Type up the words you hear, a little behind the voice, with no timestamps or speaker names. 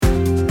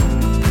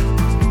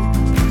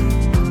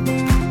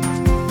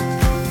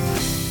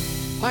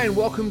Hi, and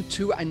welcome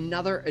to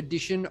another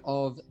edition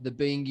of the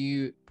Being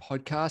You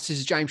podcast. This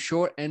is James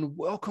Short, and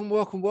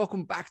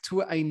welcome back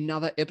to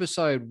another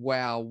episode.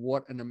 Wow,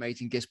 what an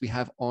amazing guest we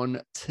have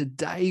on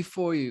today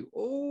for you.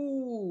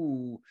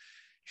 Oh,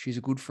 she's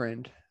a good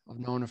friend. I've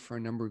known her for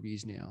a number of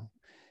years now.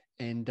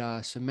 And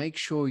so make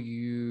sure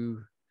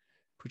you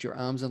put your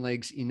arms and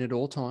legs in at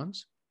all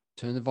times.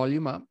 Turn the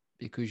volume up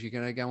because you're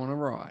going to go on a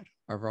ride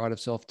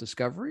of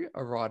self-discovery,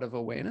 a ride of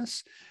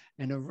awareness,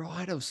 and a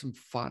ride of some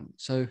fun.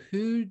 So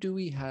who do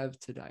we have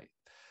today?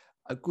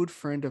 A good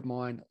friend of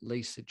mine,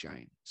 Lisa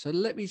Jane. So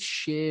let me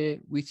share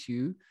with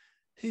you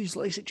who's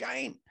Lisa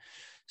Jane.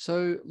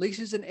 So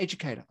Lisa's an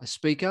educator, a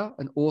speaker,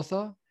 an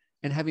author,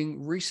 and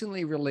having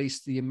recently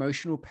released The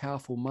Emotional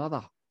Powerful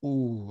Mother.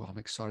 Oh, I'm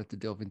excited to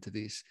delve into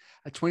this.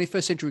 A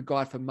 21st century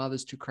guide for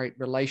mothers to create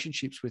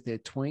relationships with their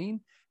tween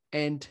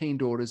and teen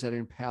daughters that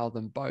empower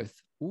them both.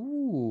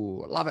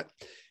 Ooh, love it.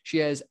 She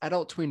has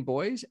adult twin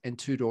boys and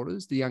two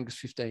daughters, the youngest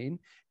 15,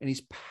 and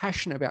is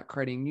passionate about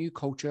creating new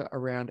culture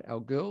around our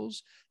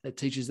girls that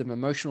teaches them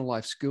emotional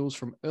life skills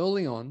from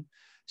early on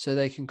so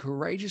they can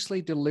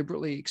courageously,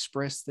 deliberately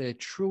express their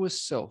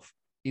truest self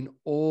in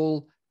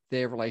all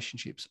their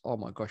relationships. Oh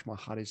my gosh, my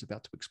heart is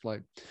about to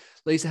explode.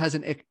 Lisa has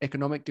an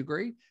economic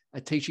degree,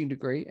 a teaching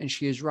degree, and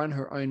she has run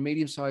her own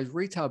medium-sized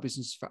retail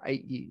business for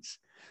 8 years.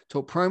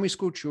 Taught primary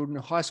school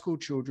children, high school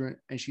children,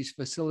 and she's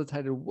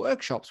facilitated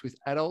workshops with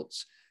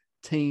adults,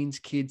 teens,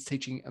 kids,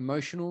 teaching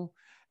emotional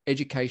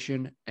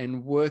education,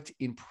 and worked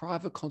in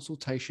private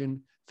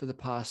consultation for the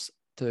past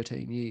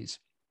 13 years.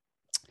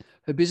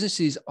 Her business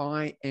is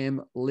I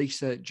Am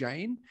Lisa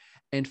Jane.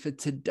 And for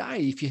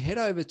today, if you head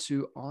over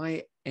to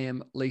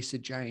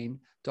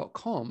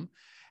iamlisajane.com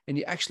and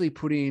you actually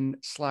put in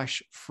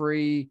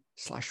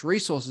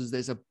 /free/resources,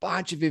 there's a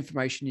bunch of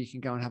information you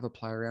can go and have a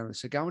play around with.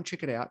 So go and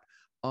check it out.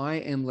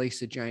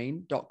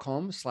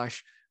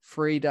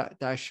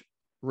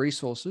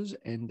 iamlisajane.com/free-resources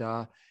and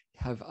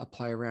have a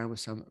play around with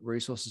some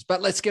resources.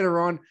 But let's get her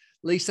on.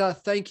 Lisa,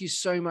 thank you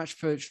so much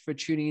for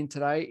tuning in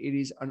today. It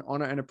is an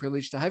honor and a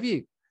privilege to have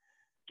you.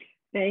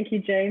 Thank you,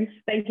 James.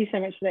 Thank you so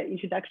much for that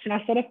introduction.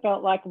 I sort of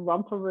felt like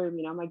romper room,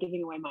 am I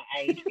giving away my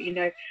age? And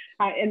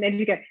then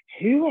you go,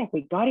 who have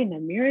we got in the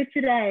mirror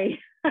today?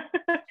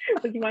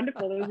 It was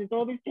wonderful. There was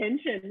all this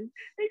tension.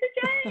 Lisa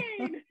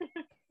Jane.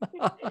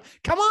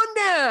 Come on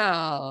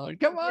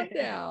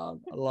down.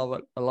 I love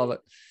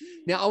it.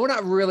 Now, I want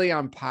to really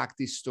unpack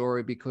this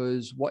story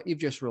because what you've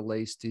just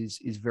released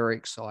is very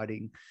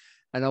exciting.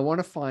 And I want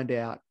to find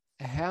out,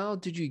 how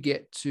did you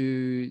get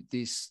to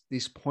this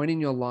point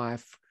in your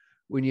life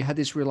when you had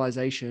this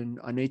realization,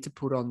 I need to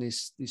put on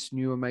this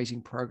new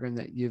amazing program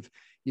that you've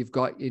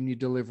got and you're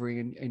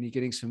delivering and you're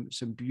getting some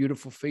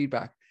beautiful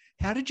feedback?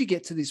 How did you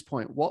get to this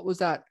point? What was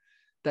that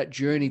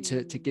journey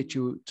to get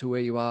you to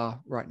where you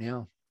are right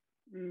now?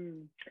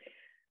 So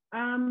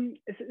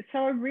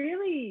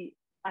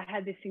I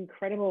had this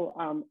incredible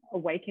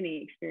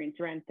awakening experience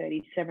around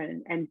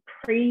 37, and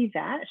pre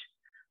that,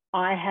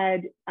 I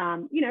had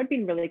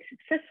been really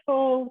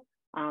successful,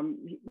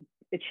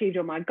 achieved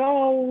all my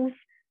goals.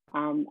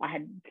 I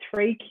had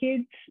 3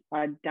 kids.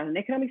 I'd done an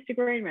economics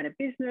degree, ran a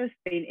business,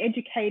 been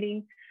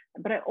educating,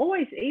 but I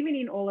always, even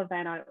in all of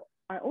that, I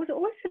always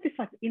had this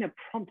inner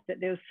prompt that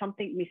there was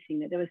something missing,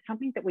 that there was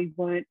something that we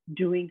weren't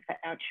doing for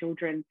our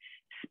children,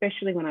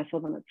 especially when I saw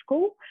them at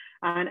school,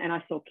 and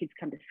I saw kids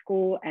come to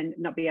school and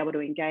not be able to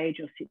engage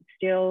or sit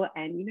still,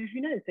 and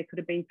who knows, they could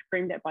have been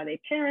screamed at by their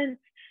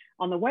parents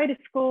on the way to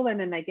school, and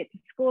then they get to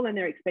school and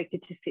they're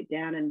expected to sit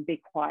down and be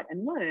quiet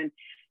and learn.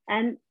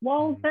 And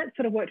while that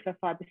sort of worked for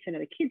 5% of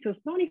the kids, there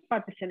was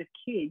 95% of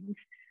kids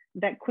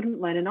that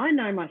couldn't learn. And I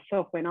know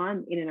myself, when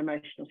I'm in an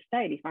emotional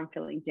state, if I'm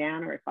feeling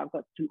down or if I've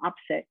got some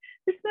upset,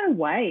 there's no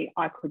way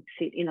I could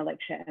sit in a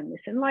lecture and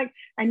listen.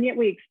 And yet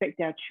we expect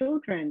our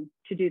children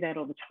to do that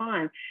all the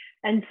time.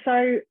 And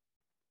so,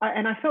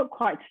 I felt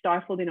quite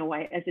stifled in a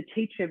way as a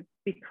teacher,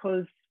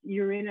 because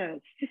you're in a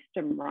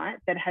system, right,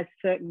 that has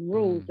certain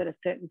rules, that a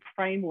certain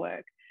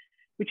framework,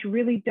 which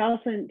really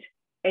doesn't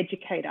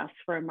educate us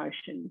for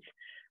emotions.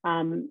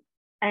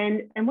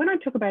 And when I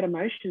talk about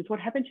emotions,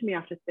 what happened to me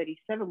after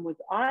 37 was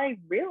I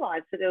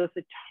realized that there was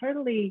a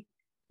totally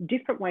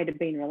different way to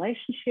be in a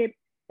relationship,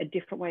 a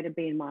different way to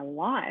be in my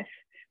life,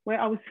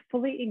 where I was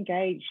fully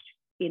engaged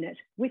in it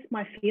with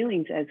my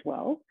feelings as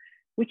well,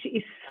 which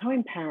is so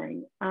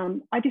empowering.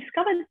 I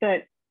discovered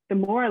that the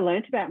more I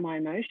learned about my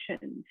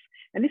emotions,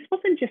 and this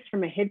wasn't just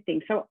from a head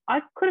thing. So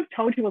I could have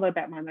told you a lot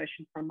about my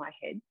emotions from my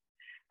head.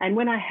 And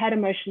when I had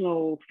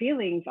emotional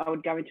feelings, I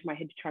would go into my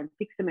head to try and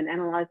fix them and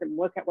analyze them,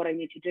 work out what I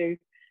need to do.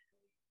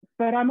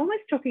 But I'm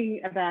almost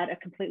talking about a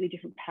completely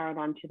different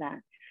paradigm to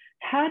that.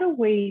 How do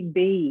we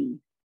be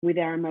with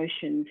our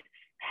emotions?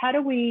 How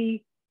do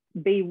we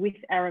be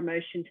with our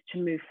emotions to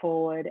move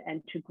forward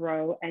and to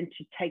grow and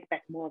to take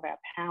back more of our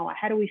power?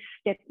 How do we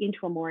step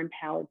into a more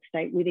empowered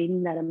state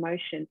within that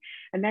emotion?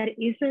 And that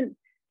isn't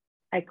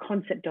a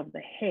concept of the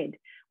head.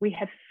 We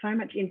have so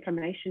much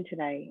information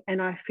today, and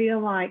I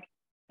feel like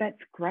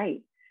that's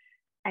great.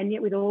 And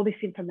yet with all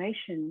this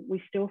information,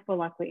 we still feel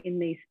like we're in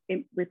these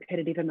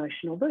repetitive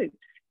emotional loops.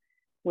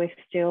 We're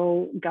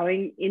still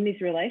going in these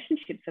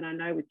relationships. And I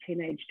know with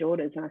teenage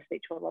daughters, and I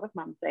speak to a lot of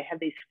mums, they have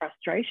these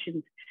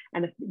frustrations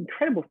and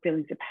incredible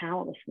feelings of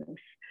powerlessness.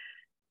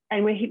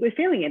 And we're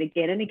feeling it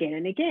again and again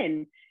and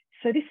again.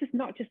 So this is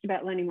not just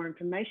about learning more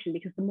information,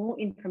 because the more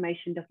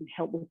information doesn't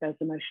help with those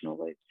emotional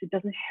loops. It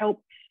doesn't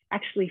help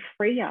actually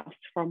free us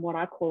from what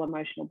I call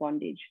emotional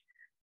bondage.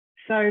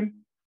 So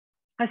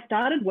I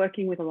started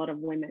working with a lot of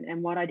women,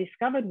 and what I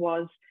discovered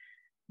was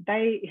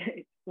there's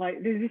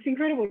this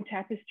incredible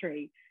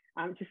tapestry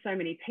to so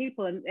many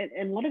people, and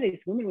a lot of these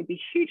women would be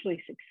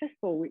hugely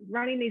successful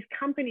running these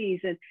companies,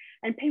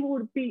 and people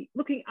would be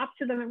looking up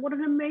to them, and what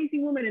an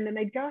amazing woman. And then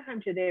they'd go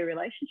home to their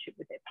relationship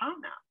with their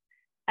partner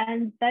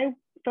and they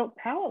felt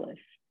powerless,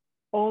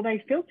 or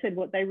they filtered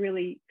what they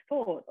really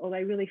thought or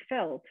they really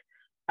felt,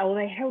 or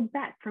they held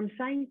back from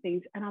saying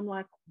things. And I'm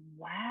like,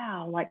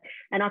 wow,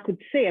 and I could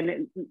see,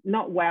 and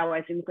not wow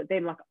as in look at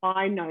them, like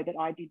I know that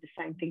I did the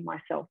same thing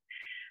myself.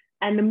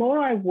 And the more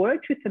I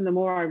worked with them, the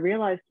more I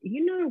realized,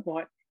 you know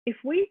what, if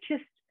we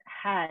just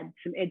had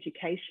some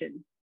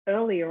education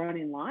earlier on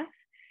in life,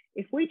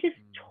 if we just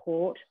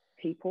taught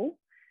people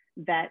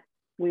that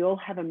we all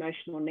have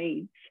emotional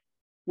needs,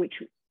 which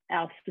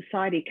our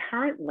society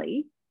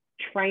currently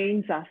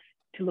trains us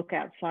to look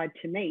outside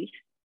to meet,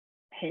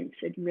 hence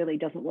it really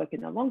doesn't work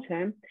in the long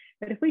term.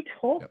 But if we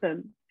taught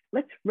them,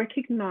 let's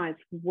recognize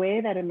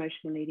where that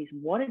emotional need is,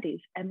 what it is,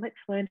 and let's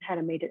learn how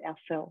to meet it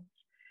ourselves.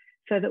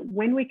 So that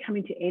when we come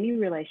into any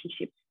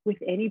relationship with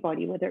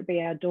anybody, whether it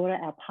be our daughter,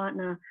 our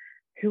partner,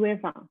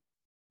 whoever,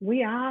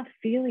 we are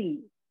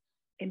feeling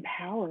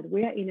empowered.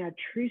 We are in our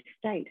true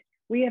state.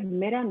 We have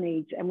met our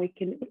needs, and we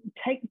can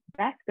take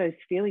back those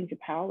feelings of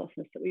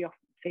powerlessness that we often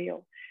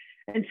feel.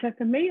 And so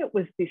for me, it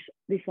was this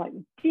like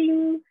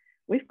ding,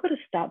 we've got to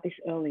start this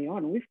early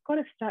on. We've got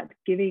to start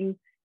giving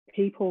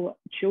people,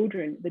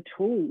 children, the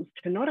tools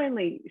to not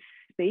only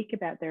speak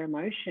about their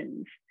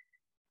emotions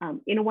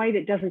in a way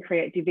that doesn't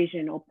create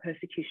division or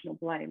persecution or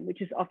blame,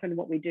 which is often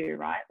what we do,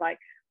 right? Like,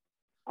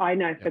 I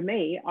know for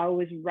me, I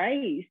was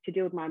raised to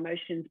deal with my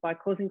emotions by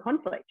causing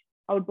conflict.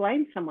 I would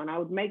blame someone, I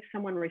would make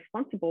someone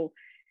responsible,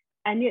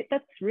 and yet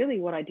that's really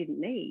what I didn't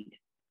need,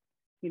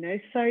 you know?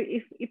 So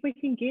if we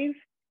can give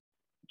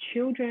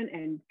children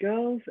and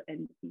girls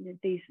and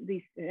these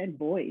and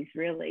boys,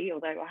 really,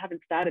 although I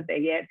haven't started there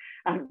yet,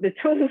 the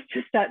tools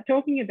to start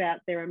talking about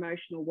their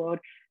emotional world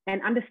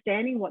and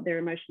understanding what their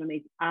emotional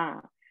needs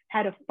are,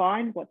 how to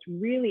find what's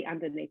really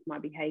underneath my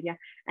behavior,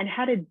 and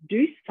how to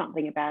do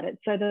something about it,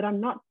 so that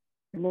I'm not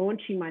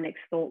launching my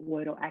next thought,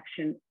 word, or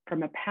action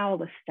from a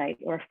powerless state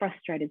or a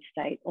frustrated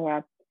state, or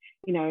a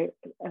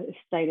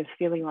state of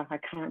feeling like I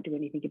can't do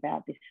anything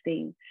about this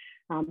thing.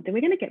 Then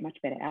we're going to get much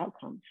better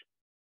outcomes.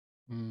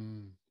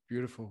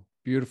 Beautiful,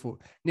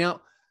 beautiful. Now,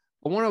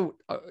 I want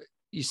to,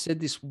 you said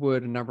this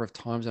word a number of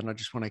times, and I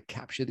just want to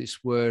capture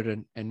this word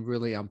and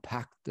really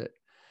unpack that.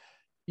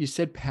 You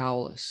said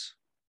powerless,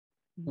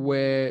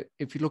 where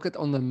if you look at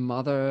on the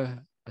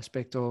mother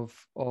aspect of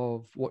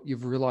what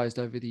you've realized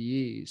over the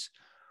years,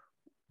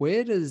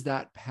 where does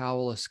that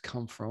powerless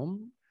come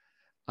from?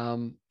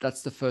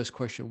 That's the first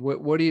question.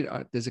 What do you,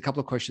 there's a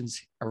couple of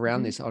questions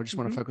around this. I just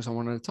want to focus on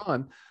one at a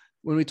time.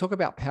 When we talk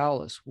about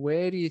powerless,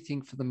 where do you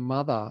think for the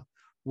mother,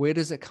 where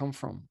does it come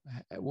from?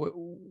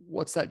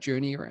 What's that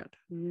journey around?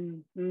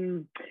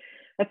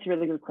 That's a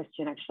really good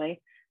question,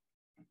 actually.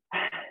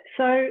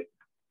 So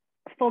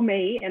for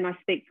me, and I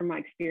speak from my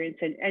experience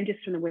and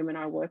just from the women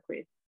I work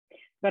with,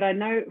 but I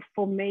know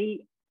for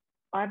me,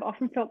 I've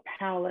often felt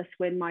powerless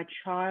when my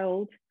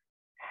child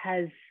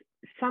has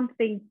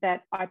something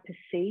that I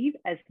perceive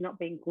as not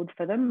being good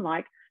for them.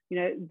 Like, you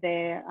know,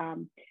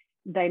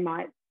 they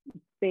might,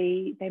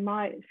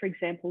 for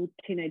example,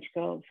 teenage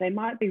girls, they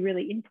might be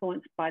really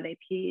influenced by their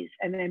peers,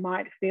 and they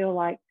might feel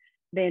like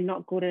they're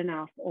not good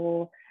enough,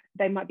 or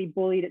they might be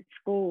bullied at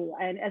school.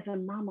 And as a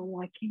mum, I'm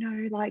like, you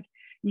know, like,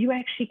 you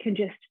actually can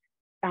just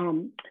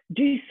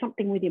do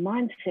something with your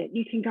mindset.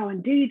 You can go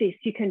and do this.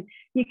 You can,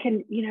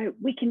 you know,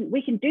 we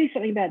can do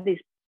something about this.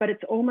 But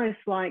it's almost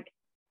like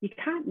you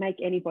can't make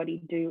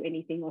anybody do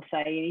anything or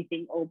say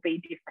anything or be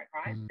different,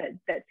 right?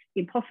 That's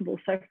impossible.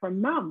 So for a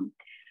mum,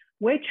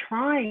 we're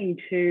trying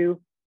to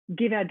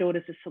give our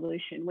daughters a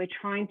solution. We're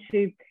trying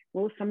to,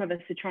 well, some of us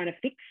are trying to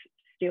fix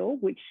still,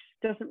 which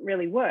doesn't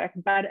really work.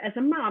 But as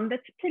a mum,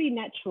 that's pretty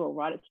natural,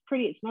 right?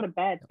 It's not a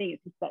bad thing.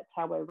 It's just that's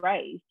how we're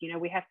raised. You know,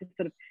 we have to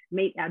sort of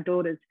meet our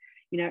daughters,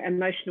 you know,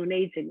 emotional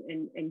needs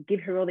and give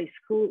her all these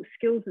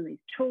skills and these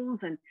tools.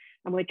 And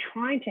we're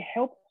trying to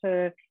help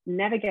her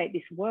navigate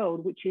this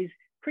world, which is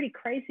pretty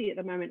crazy at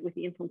the moment with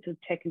the influence of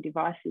tech and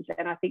devices.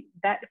 And I think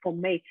that for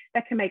me,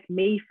 that can make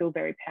me feel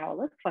very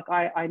powerless. Like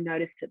I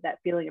noticed that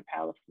feeling of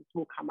powerlessness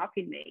will come up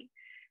in me,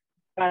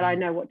 but I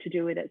know what to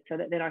do with it so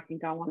that then I can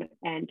go on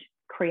and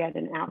create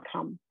an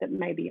outcome that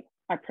maybe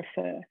I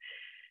prefer.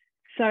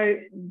 So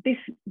this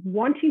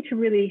wanting to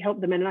really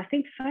help them. And I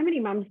think so many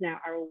mums now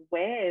are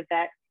aware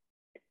that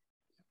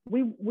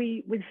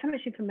we with so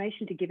much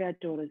information to give our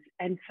daughters,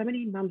 and so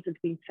many mums have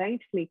been saying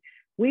to me,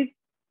 we've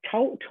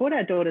taught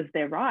our daughters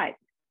their rights.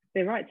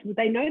 They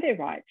know their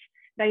rights.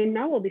 they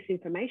know all this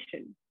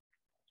information.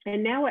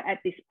 And now we're at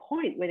this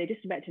point where they're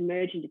just about to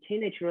merge into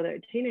teenagehood, or they're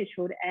at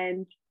teenagehood,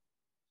 and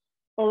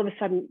all of a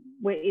sudden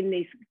we're in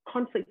these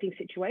conflicting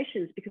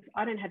situations because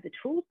I don't have the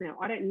tools now.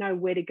 I don't know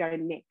where to go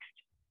next.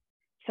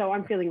 So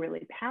I'm feeling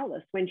really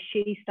powerless when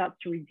she starts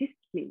to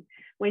resist me,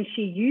 when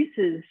she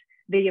uses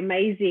the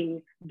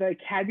amazing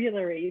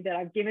vocabulary that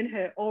I've given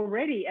her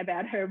already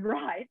about her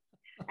rights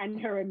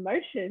and her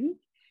emotions.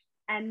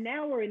 And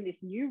now we're in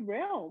this new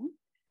realm.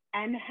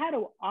 And how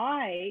do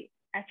I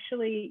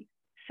actually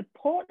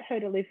support her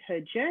to live her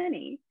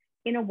journey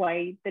in a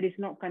way that is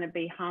not going to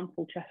be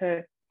harmful to her?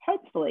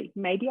 Hopefully,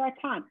 maybe I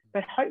can't,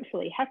 but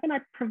hopefully, how can I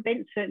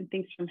prevent certain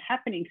things from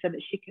happening so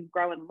that she can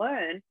grow and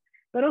learn,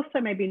 but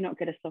also maybe not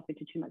get herself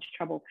into too much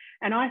trouble?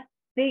 And I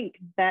think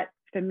that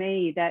for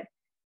me, that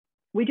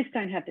we just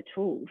don't have the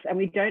tools, and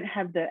we don't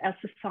have our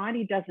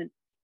society doesn't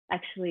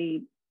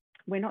actually,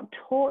 we're not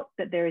taught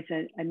that there is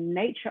a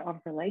nature of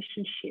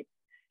relationship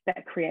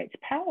that creates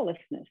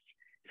powerlessness.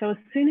 So as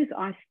soon as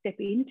I step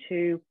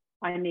into,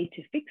 I need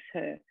to fix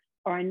her,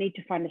 or I need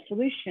to find a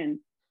solution,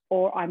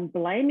 or I'm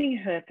blaming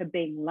her for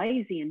being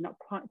lazy and not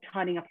quite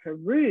tidying up her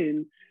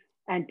room,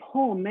 and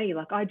poor me,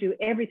 like I do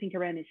everything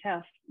around this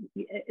house.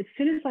 As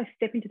soon as I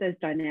step into those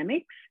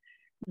dynamics,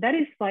 that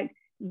is like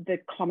the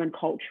common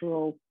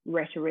cultural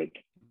rhetoric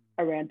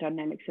around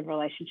dynamics of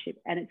relationship,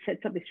 and it sets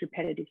up this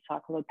repetitive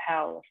cycle of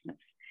powerlessness.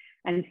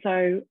 And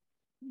so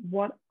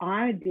what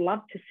I'd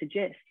love to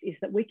suggest is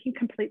that we can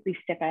completely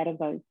step out of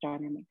those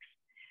dynamics.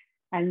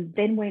 And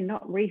then we're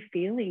not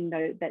re-feeling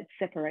that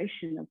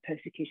separation of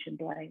persecution,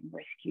 blame,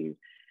 rescue,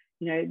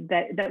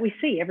 that we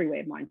see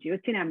everywhere, mind you.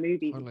 It's in our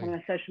movies, It's on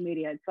our social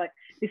media. It's like,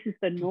 this is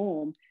the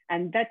norm.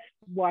 And that's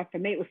why for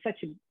me, it was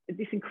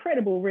this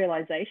incredible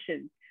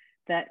realization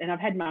that, and I've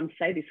had mums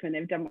say this when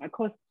they've done my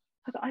course,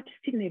 I just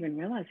didn't even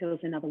realize there was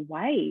another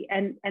way.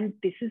 And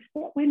this is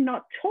what we're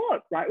not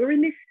taught, right? We're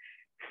in this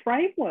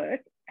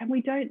framework and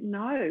we don't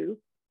know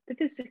that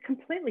there's a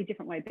completely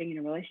different way of being in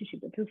a relationship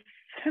that feels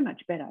so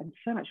much better and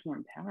so much more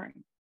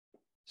empowering.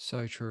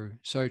 So true.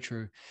 So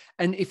true.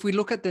 And if we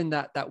look at then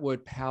that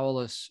word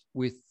powerless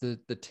with the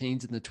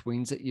teens and the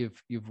tweens that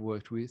you've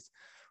worked with,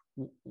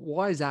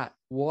 why is that?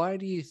 Why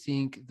do you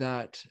think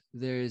that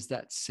there is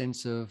that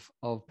sense of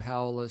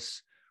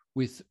powerless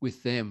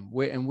with them?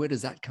 Where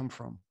does that come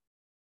from?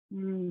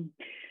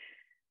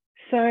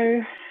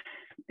 So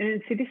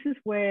this is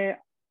where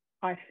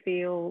I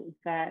feel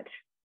that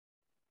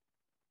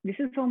this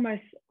is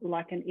almost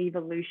like an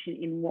evolution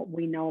in what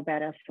we know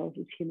about ourselves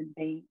as human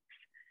beings.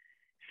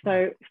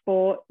 So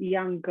for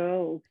young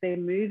girls, they're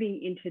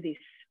moving into this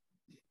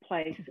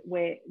place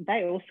where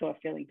they also are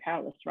feeling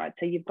powerless, right?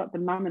 So you've got the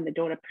mum and the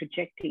daughter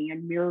projecting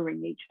and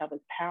mirroring each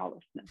other's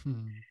powerlessness.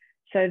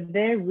 So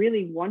they're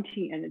really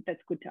wanting, and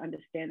that's good to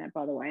understand that,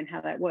 by the way, and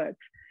how that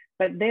works,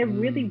 but they're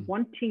really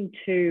wanting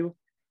to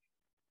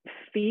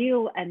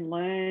feel and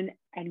learn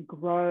and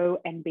grow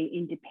and be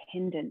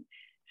independent.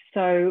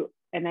 So,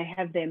 and they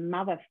have their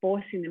mother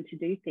forcing them to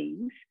do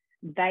things.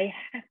 They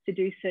have to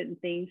do certain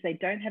things. They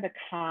don't have a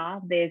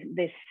car. They're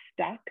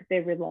stuck.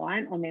 They're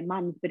reliant on their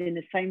mums, but in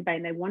the same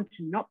vein, they want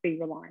to not be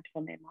reliant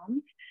on their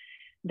mums.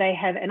 They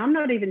have, and I'm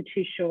not even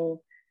too sure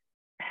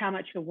how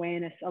much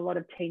awareness a lot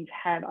of teens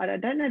have. I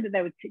don't know that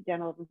they would sit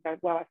down and go,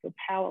 well, I feel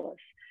powerless.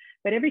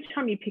 But every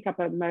time you pick up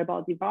a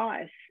mobile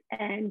device,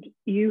 and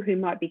you who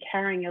might be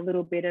carrying a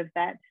little bit of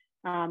that,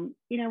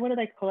 what do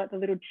they call it? The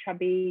little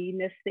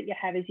chubbiness that you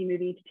have as you're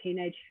moving into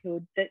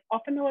teenagehood, that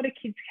often a lot of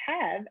kids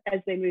have as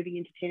they're moving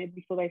into teenage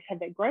before they've had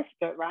that growth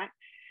spurt, right?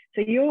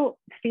 So you're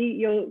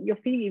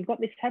feeling you've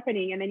got this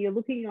happening, and then you're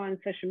looking on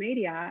social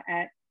media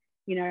at,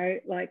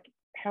 like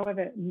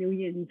however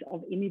millions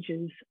of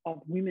images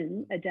of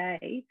women a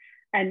day,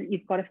 and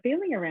you've got a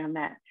feeling around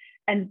that.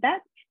 And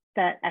that's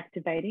that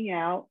activating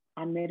our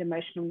unmet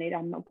emotional need.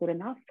 I'm not good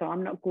enough. So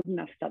I'm not good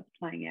enough starts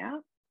playing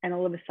out. And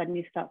all of a sudden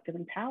you start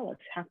feeling powerless.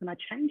 How can I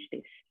change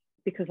this?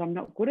 Because I'm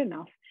not good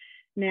enough.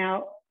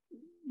 Now,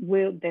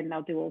 then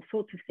they'll do all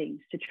sorts of things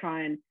to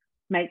try and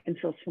make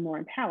themselves feel more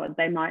empowered.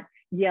 They might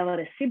yell at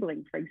a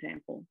sibling, for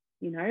example.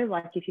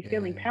 Like if you're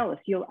feeling powerless,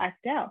 you'll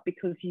act out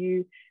because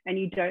you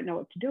don't know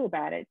what to do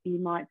about it. You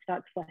might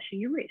start slashing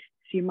your wrists.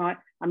 You might,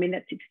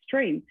 that's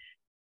extreme.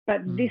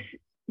 But this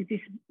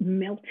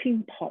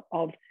melting pot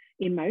of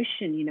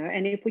emotion,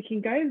 and if we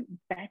can go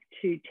back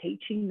to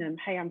teaching them,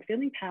 hey, I'm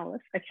feeling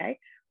powerless. Okay,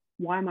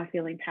 why am I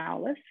feeling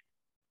powerless?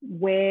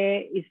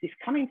 Where is this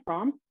coming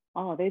from?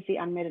 Oh, there's the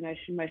unmet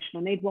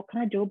emotional need. What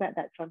can I do about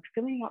that? So I'm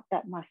filling up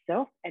that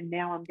myself, and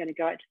now I'm going to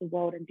go out to the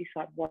world and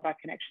decide what I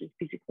can actually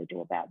physically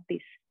do about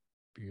this.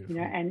 Beautiful.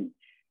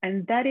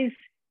 And that is,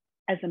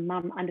 as a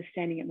mum,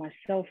 understanding it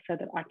myself so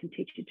that I can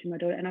teach it to my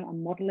daughter, and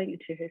I'm modeling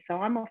it to her. So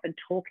I'm often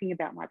talking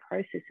about my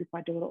process with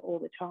my daughter all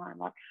the time.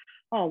 Like,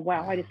 oh,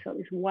 wow, I just felt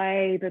this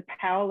wave of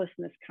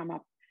powerlessness come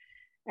up.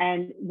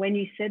 And when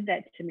you said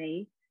that to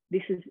me,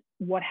 this is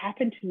what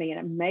happened to me. And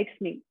it makes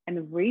me, and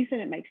the reason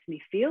it makes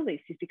me feel this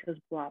is because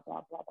blah,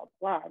 blah, blah, blah,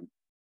 blah.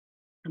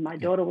 And my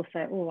daughter will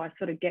say, oh, I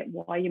sort of get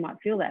why you might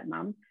feel that,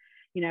 mum.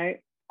 I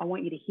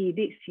want you to hear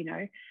this,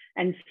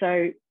 And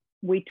so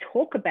we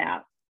talk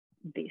about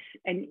this,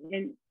 and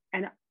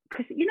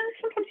because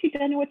sometimes you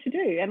don't know what to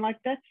do, and like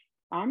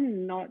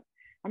I'm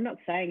not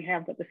saying how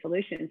I've got the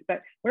solutions,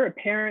 but we're a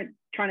parent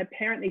trying to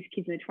parent these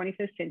kids in the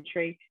 21st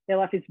century. Their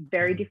life is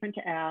very different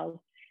to ours.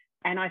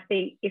 And I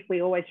think if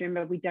we always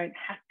remember, we don't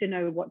have to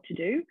know what to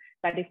do,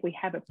 but if we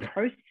have a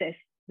process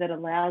that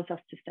allows us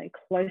to stay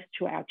close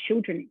to our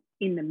children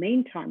in the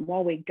meantime,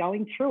 while we're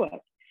going through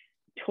it,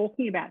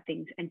 talking about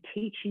things and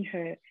teaching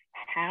her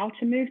how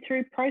to move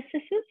through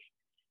processes,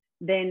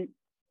 then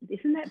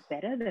isn't that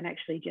better than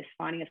actually just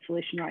finding a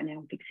solution right now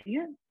and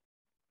fixing it?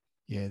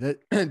 Yeah,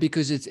 that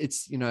because it's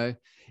it's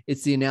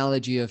the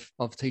analogy of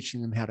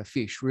teaching them how to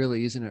fish,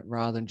 really, isn't it?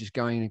 Rather than just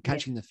going and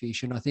catching the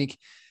fish. And I think,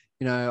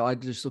 I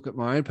just look at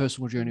my own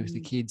personal journey with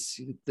the kids.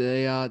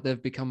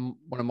 They've become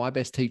one of my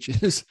best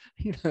teachers,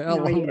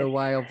 along the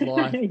way of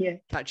life,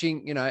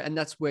 catching, and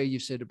that's where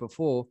you've said it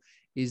before,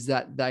 is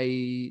that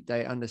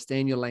they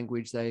understand your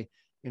language. They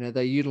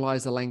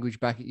utilize the language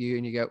back at you,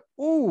 and you go,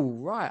 oh,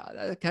 right.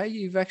 Okay.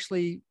 You've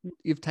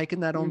taken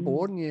that on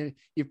board, and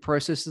you've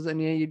processed it,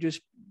 and you're just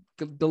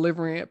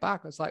delivering it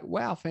back. It's like,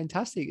 wow,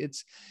 fantastic.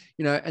 It's,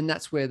 and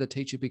that's where the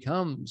teacher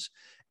becomes.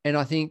 And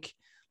I think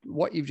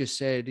what you've just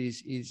said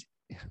is,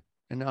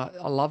 and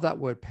I love that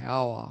word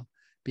power,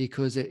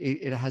 because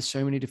it has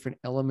so many different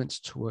elements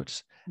to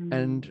it.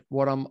 And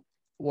what I'm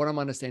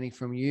understanding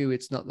from you,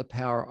 it's not the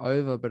power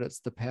over, but it's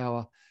the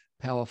power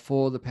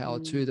for, the power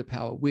to, the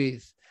power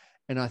with.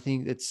 And I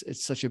think it's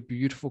such a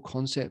beautiful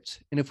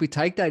concept. And if we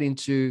take that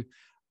into,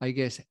 I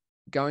guess,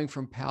 going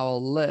from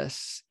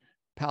powerlessness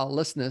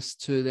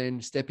to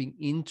then stepping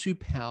into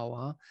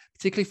power,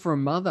 particularly for a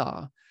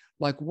mother,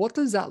 like, what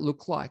does that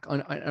look like?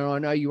 And I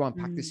know you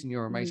unpack this in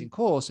your amazing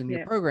course and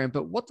your program,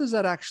 but what does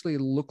that actually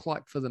look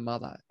like for the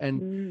mother?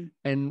 And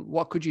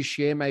what could you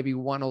share, maybe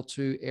one or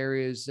two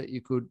areas that you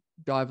could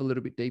dive a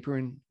little bit deeper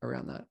in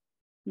around that?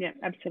 Yeah,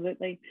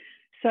 absolutely.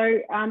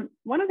 So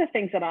one of the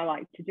things that I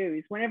like to do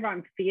is whenever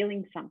I'm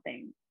feeling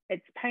something,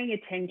 it's paying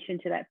attention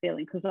to that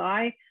feeling,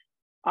 because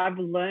I've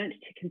learned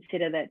to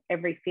consider that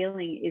every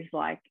feeling is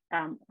like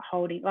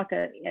holding like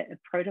a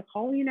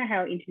protocol. You know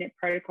how internet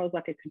protocols,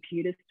 like a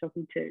computer's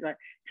talking to, like,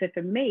 so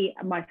for me,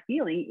 my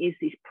feeling is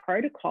this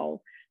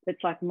protocol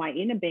that's like my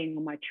inner being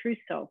or my true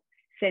self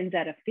sends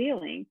out a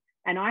feeling,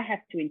 and I have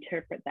to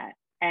interpret that.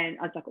 And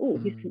I was like, oh,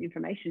 here's some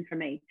information for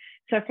me.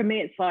 So for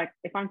me, it's like,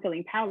 if I'm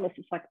feeling powerless,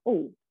 it's like,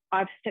 oh,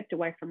 I've stepped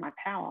away from my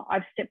power.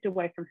 I've stepped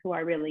away from who I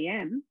really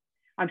am.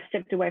 I've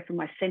stepped away from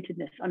my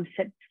centeredness. I'm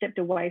stepped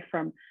away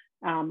from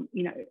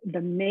the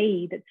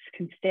me that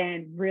can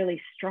stand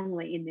really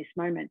strongly in this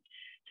moment.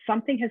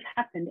 Something has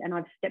happened and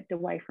I've stepped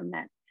away from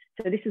that.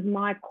 So this is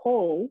my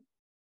call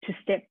to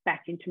step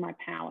back into my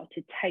power,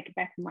 to take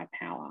back my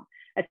power.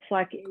 It's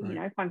like,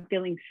 if I'm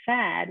feeling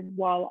sad,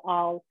 while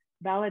I'll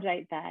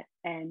validate that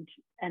and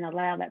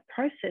allow that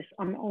process,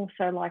 I'm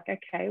also like,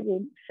 okay,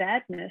 well,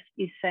 sadness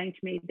is saying to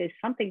me, there's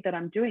something that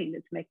I'm doing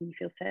that's making me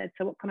feel sad.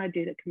 So what can I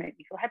do that can make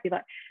me feel happy?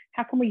 Like,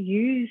 how can we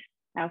use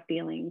our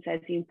feelings as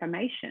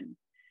information?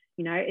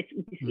 It's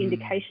this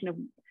indication of,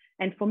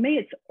 and for me,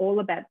 it's all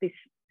about this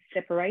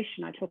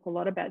separation. I talk a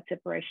lot about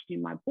separation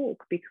in my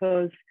book,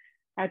 because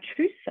our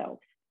true self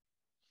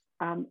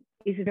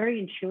is very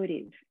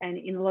intuitive and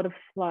in a lot of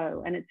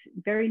flow, and it's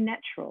very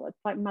natural. It's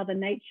like Mother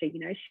Nature,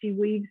 she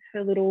weaves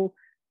her little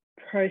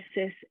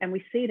process, and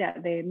we see it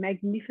out there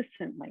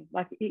magnificently.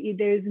 Like,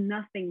 there's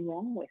nothing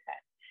wrong with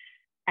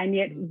that. And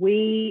yet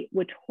we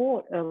were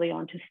taught early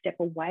on to step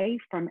away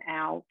from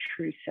our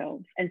true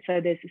selves. And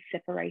so there's a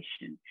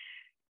separation.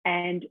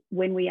 And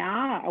when we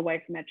are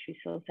away from our true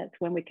selves, that's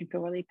when we can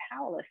feel really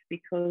powerless,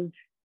 because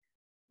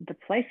the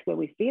place where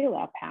we feel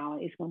our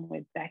power is when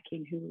we're back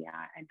in who we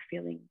are and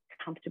feeling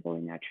comfortable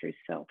in our true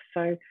self.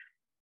 So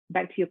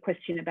back to your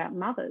question about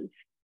mothers,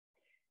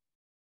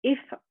 if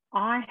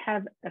I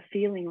have a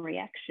feeling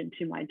reaction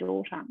to my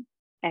daughter,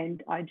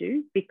 and I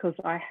do, because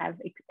I have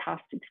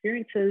past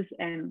experiences,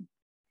 and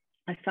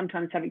I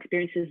sometimes have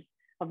experiences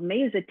of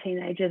me as a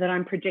teenager that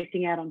I'm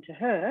projecting out onto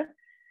her.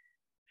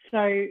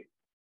 So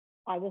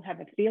I will have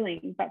a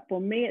feeling, but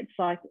for me, it's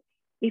like,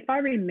 if I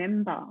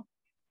remember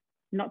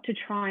not to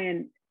try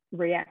and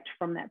react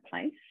from that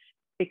place,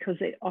 because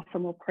it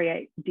often will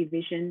create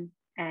division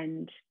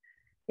and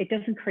it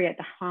doesn't create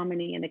the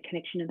harmony and the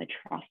connection and the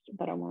trust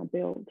that I want to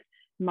build.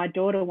 My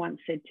daughter once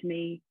said to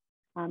me,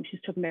 she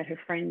was talking about her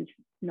friends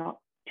not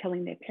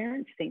telling their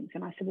parents things.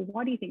 And I said, well,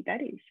 why do you think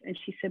that is? And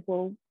she said,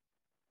 well,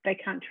 they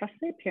can't trust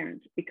their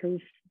parents because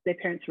their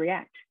parents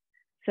react.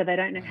 So they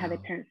don't know how their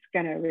parents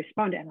are going to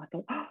respond. And I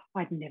thought, oh,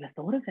 I'd never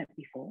thought of that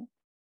before.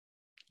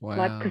 Wow.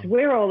 Like, because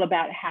we're all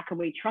about how can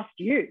we trust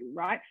you,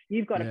 right?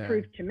 You've got to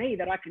prove to me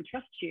that I can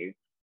trust you.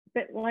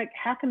 But like,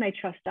 how can they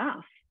trust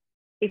us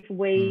if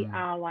we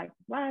are like,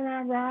 rah,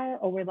 rah, rah,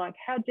 or we're like,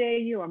 how dare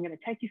you? I'm going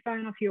to take your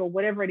phone off you, or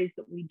whatever it is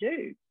that we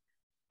do.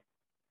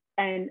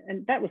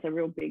 And that was a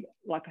real big,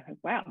 like, I thought,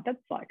 wow, that's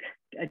like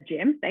a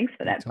gem. Thanks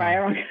for that,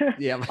 Freya.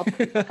 Yeah. I'll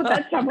put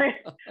that somewhere.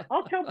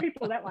 I'll tell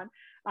people that one.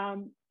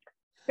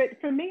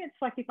 But for me, it's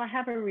like, if I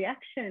have a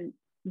reaction,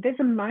 there's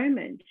a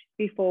moment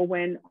before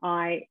when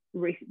I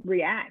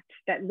react.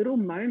 That little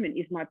moment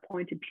is my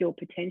point of pure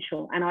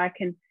potential. And I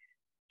can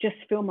just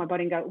feel my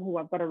body and go, oh,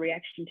 I've got a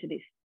reaction to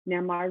this.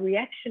 Now, my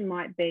reaction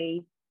might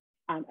be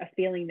a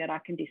feeling that I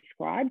can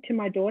describe to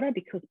my daughter,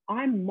 because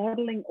I'm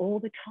modeling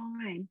all the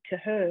time to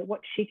her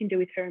what she can do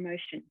with her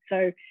emotion.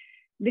 So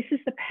this is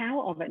the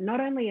power of it. Not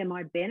only am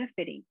I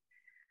benefiting,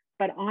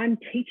 but I'm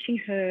teaching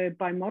her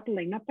by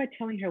modeling, not by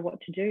telling her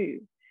what to do,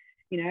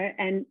 you know,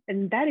 and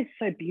that is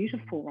so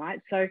beautiful, right?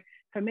 So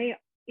for me,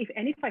 if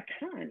I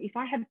can't, if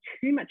I have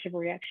too much of a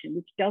reaction,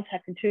 which does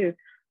happen too,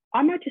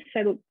 I might just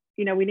say, look,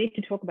 you know, we need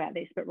to talk about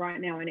this, but right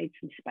now I need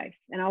some space.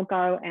 And I'll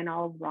go and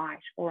I'll write,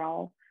 or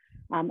I'll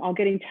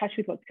get in touch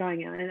with what's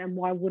going on. And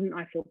why wouldn't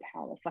I feel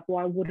powerless? Like,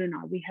 why wouldn't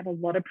I? We have a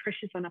lot of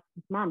pressures on us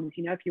as mums.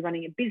 You know, if you're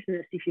running a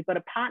business, if you've got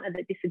a partner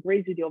that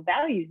disagrees with your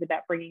values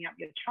about bringing up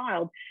your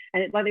child,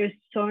 and it's like there's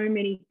so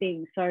many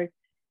things. So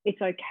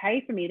it's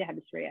okay for me to have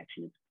this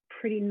reaction. It's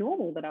pretty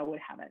normal that I would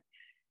have it.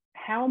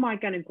 How am I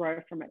going to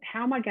grow from it?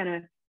 How am I going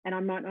to, and I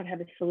might not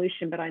have a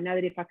solution, but I know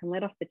that if I can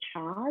let off the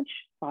charge,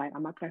 like I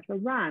might go for a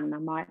run, I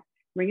might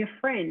ring a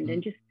friend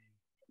and just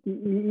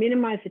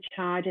minimize the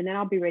charge, and then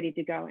I'll be ready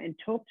to go and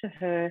talk to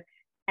her.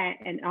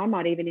 And I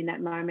might even in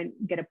that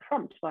moment get a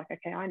prompt like,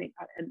 okay, and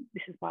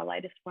this is my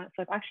latest one.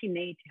 So I actually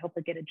need to help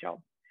her get a job,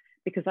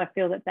 because I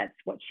feel that that's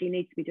what she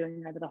needs to be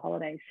doing over the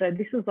holidays. So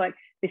this was like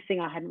this thing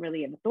I hadn't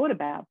really ever thought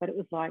about, but it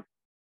was like,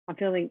 I'm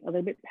feeling a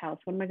little bit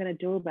powerless. What am I going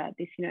to do about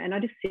this? You know, and I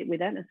just sit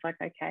with it, and it's like,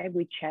 okay,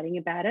 we're chatting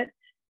about it.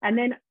 And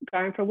then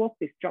going for a walk,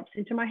 this drops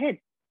into my head,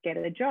 get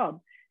a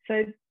job.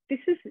 So this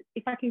is,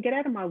 if I can get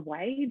out of my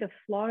way, the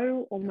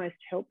flow almost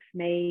helps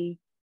me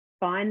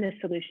find the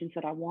solutions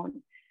that I want.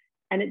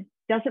 And it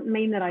doesn't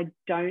mean that I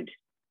don't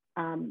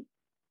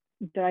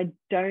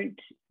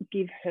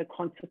give her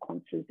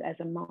consequences as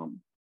a mum.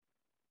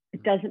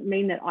 It doesn't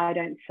mean that I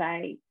don't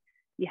say,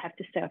 you have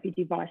to stay off your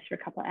device for a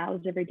couple of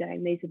hours every day,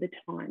 and these are the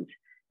times.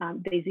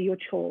 These are your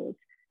chores.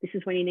 This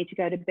is when you need to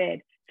go to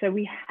bed. So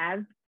we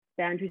have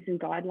boundaries and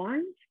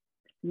guidelines.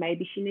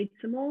 Maybe she needs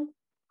some more.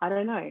 I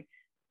don't know.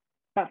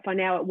 But for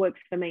now, it works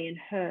for me and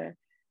her.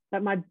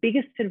 But my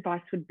biggest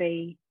advice would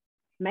be,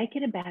 make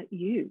it about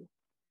you.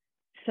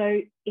 So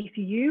if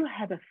you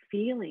have a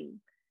feeling,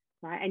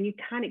 right, and you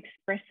can't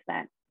express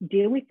that,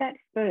 deal with that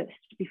first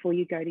before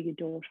you go to your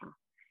daughter.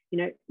 You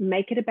know,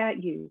 make it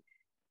about you.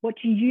 What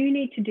do you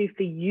need to do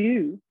for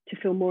you to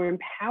feel more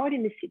empowered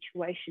in this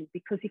situation?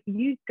 Because if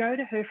you go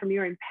to her from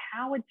your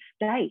empowered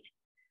state,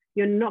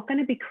 you're not going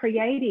to be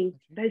creating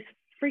those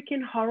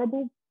freaking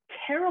horrible,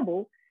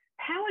 terrible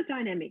power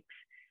dynamics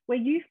where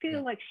you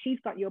feel like she's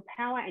got your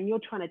power and you're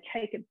trying to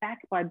take it back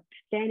by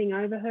standing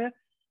over her.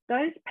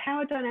 Those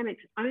power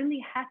dynamics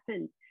only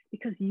happen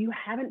because you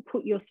haven't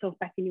put yourself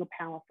back in your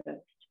power first.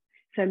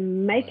 So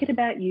make it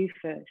about you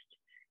first.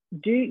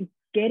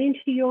 Get into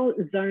your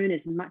zone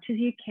as much as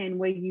you can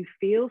where you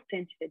feel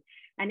centered.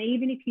 And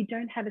even if you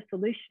don't have a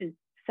solution,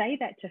 say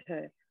that to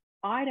her.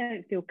 I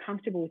don't feel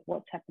comfortable with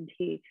what's happened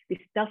here. This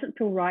doesn't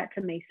feel right for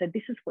me. So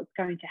this is what's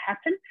going to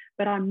happen,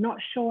 but I'm not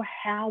sure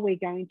how we're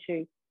going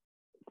to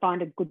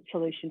find a good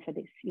solution for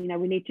this. You know,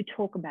 we need to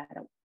talk about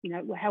it, you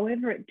know,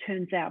 however it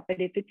turns out.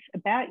 But if it's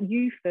about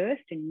you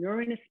first and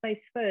you're in a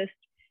space first,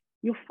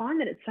 you'll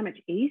find that it's so much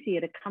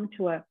easier to come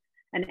to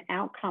an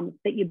outcome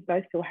that you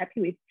both feel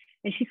happy with.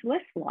 And she's less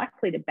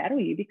likely to battle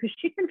you because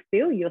she can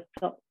feel your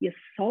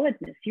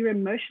solidness. You're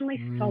emotionally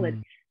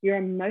solid. You're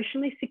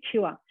emotionally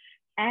secure.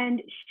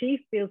 And she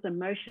feels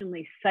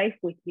emotionally safe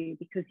with you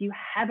because you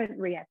haven't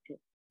reacted,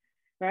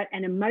 right?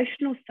 And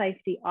emotional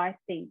safety, I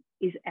think,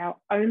 is our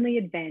only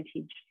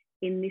advantage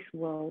in this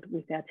world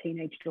with our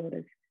teenage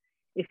daughters.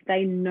 If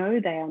they know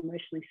they are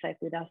emotionally safe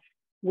with us,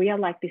 we are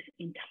like this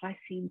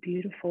enticing,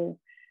 beautiful,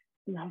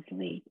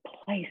 lovely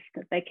place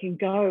that they can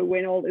go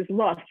when all is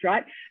lost,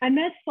 right? And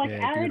that's like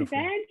our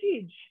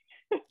advantage.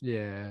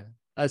 Yeah,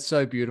 that's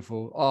so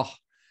beautiful. Oh,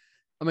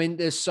 I mean,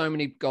 there's so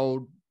many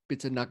gold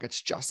bits of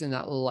nuggets just in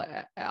that little,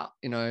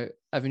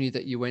 avenue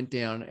that you went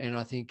down. And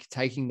I think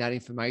taking that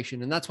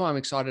information, and that's why I'm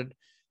excited,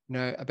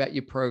 about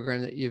your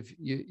program that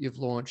you've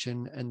launched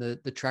and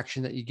the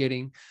traction that you're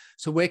getting.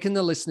 So where can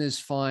the listeners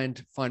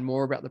find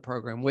more about the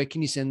program? Where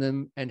can you send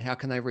them, and how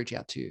can they reach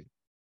out to you?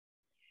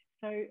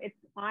 So it's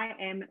I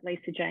am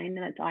Lisa Jane,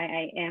 and that's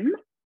IAM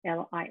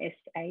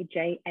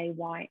LISAJAYNE.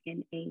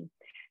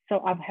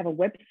 So I have a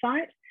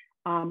website.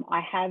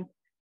 I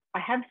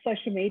have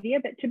social media,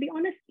 but to be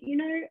honest,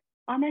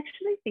 I'm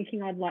actually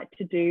thinking I'd like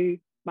to do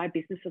my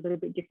business a little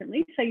bit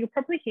differently. So you'll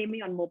probably hear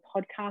me on more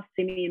podcasts,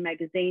 see me in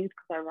magazines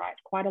because I write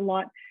quite a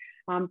lot.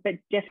 But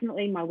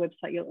definitely my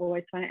website, you'll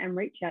always find it, and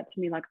reach out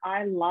to me. Like,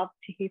 I love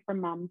to hear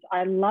from mums.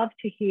 I love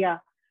to hear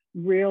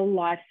real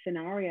life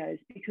scenarios,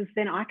 because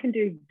then I can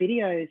do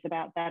videos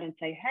about that and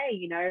say,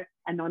 hey,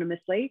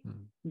 anonymously,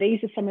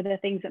 these are some of the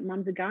things that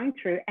mums are going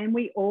through, and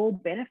we all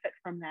benefit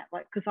from that.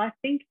 Like, because I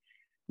think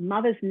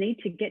mothers need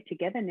to get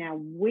together now.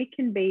 We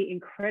can be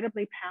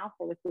incredibly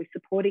powerful if we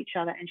support each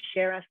other and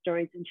share our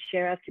stories and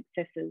share our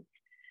successes,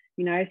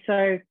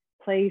 so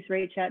please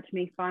reach out to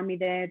me, find me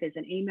there. There's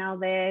an email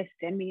there,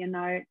 send me a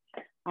note.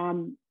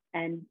 And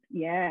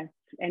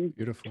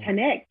Beautiful.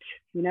 Connect,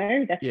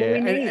 that's what we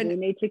need. We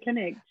need to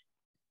connect.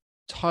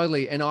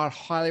 Totally. And I'd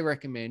highly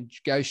recommend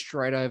go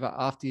straight over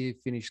after you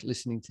finish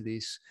listening to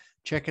this.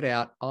 Check it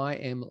out. I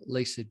am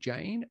Lisa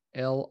Jayne,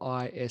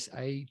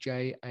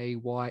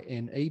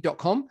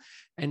 LisaJayne.com,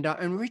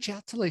 and reach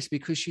out to Lisa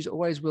because she's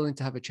always willing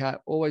to have a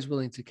chat, always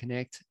willing to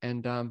connect.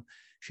 And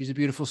she's a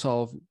beautiful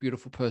soul,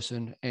 beautiful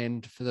person.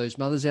 And for those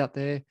mothers out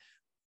there,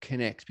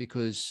 connect,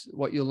 because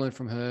what you'll learn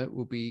from her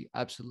will be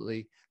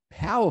absolutely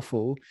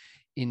powerful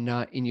in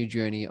your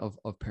journey of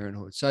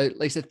parenthood. So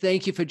Lisa,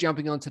 thank you for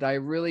jumping on today.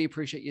 Really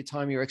appreciate your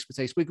time, your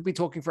expertise. We could be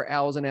talking for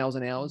hours and hours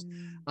and hours,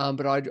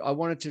 but I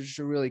wanted to just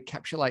really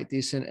encapsulate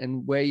this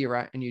and where you're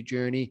at in your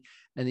journey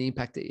and the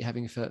impact that you're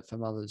having for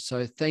mothers.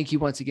 So thank you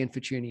once again for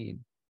tuning in.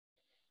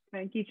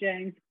 Thank you,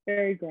 James.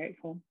 Very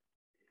grateful.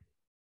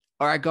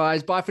 All right,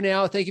 guys, bye for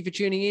now. Thank you for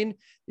tuning in.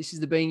 This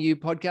is the Being You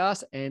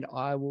podcast, and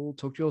I will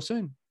talk to you all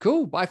soon.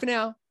 Cool. Bye for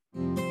now.